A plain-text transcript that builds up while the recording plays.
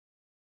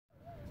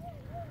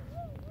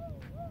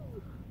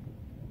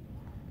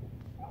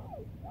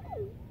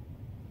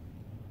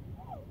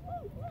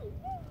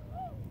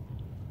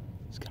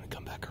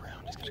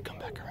to come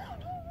back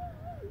around.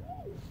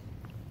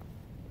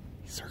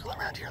 He's circling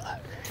around to your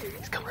left.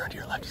 He's coming around to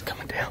your left. He's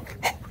coming down.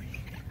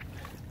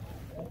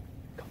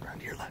 Coming around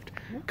to your left.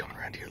 Coming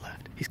around to your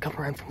left. He's coming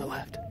around from the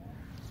left.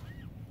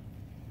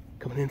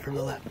 Coming in from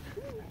the left.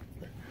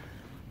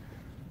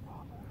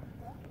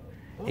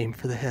 Aim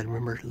for the head.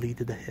 Remember, lead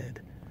to the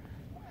head.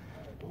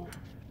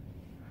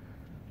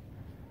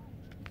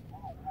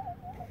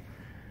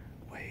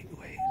 Wait.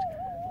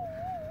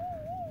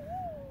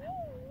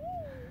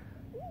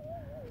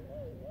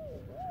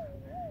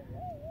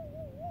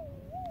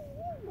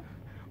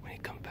 When he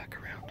comes back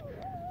around.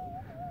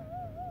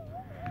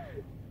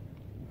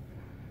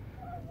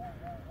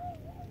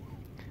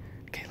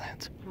 Okay,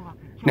 Lance.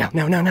 Now.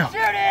 Shoot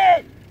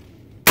it!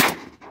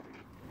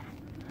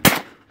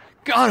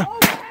 Got him!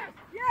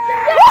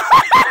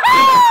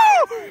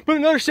 Put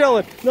another shell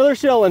in.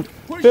 Finish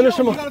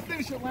him. You gotta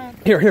finish it, Lance.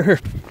 Here. Here,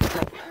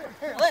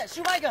 Lance,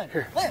 shoot my gun.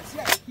 Here. Lance,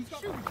 yeah, he's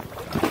got shoot.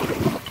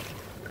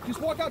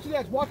 Just walk out to the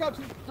edge. Walk out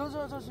to. Don't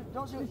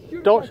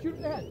shoot. Don't. Shoot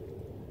in the head.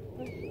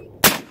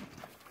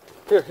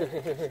 Here.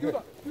 Shoot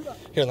up.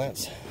 Here,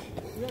 Lance.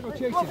 We gotta go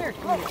chase Come him. here,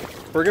 come on.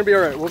 We're gonna be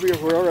all right.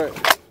 We're all right.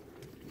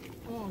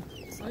 Oh,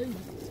 I think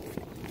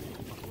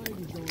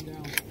he's going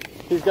down.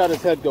 He's got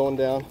his head going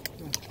down.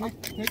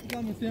 Take the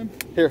gun with him.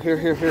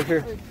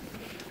 Here.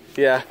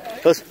 Yeah.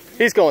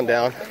 He's going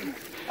down.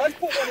 Let's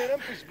put one in him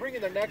because he's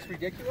bringing their neck's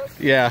ridiculous.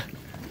 Yeah.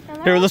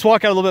 Here, let's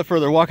walk out a little bit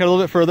further.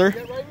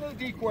 Get right into the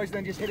decoys,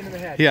 then just hit him in the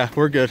head. Yeah,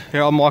 we're good.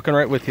 Here, I'm walking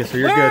right with you, so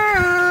you're good.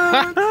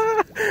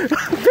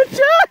 Good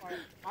job.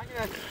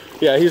 Right,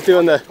 yeah, he's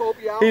doing the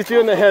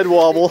head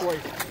wobble.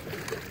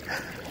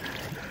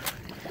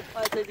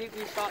 I think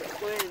we shot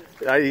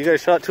twins. You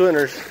guys shot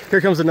twinners.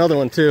 Here comes another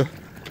one too.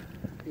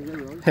 Is it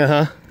really?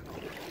 Uh-huh.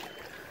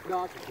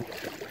 No.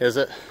 Is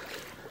it?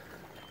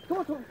 Come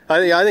on.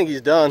 I think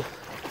he's done. Do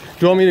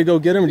you want me to go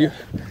get him? Or do you?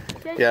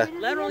 Yeah.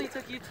 That only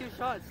took you 2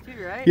 shots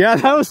too, right? Yeah,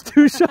 that was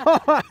 2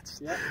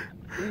 shots. Yeah,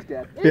 he's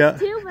dead. Yeah.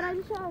 2, but I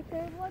just shot a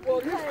third one. Well,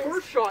 his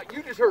first shot,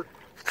 you just heard.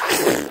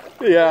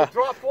 Yeah.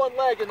 Dropped one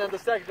leg, and then the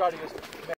second shot, he just.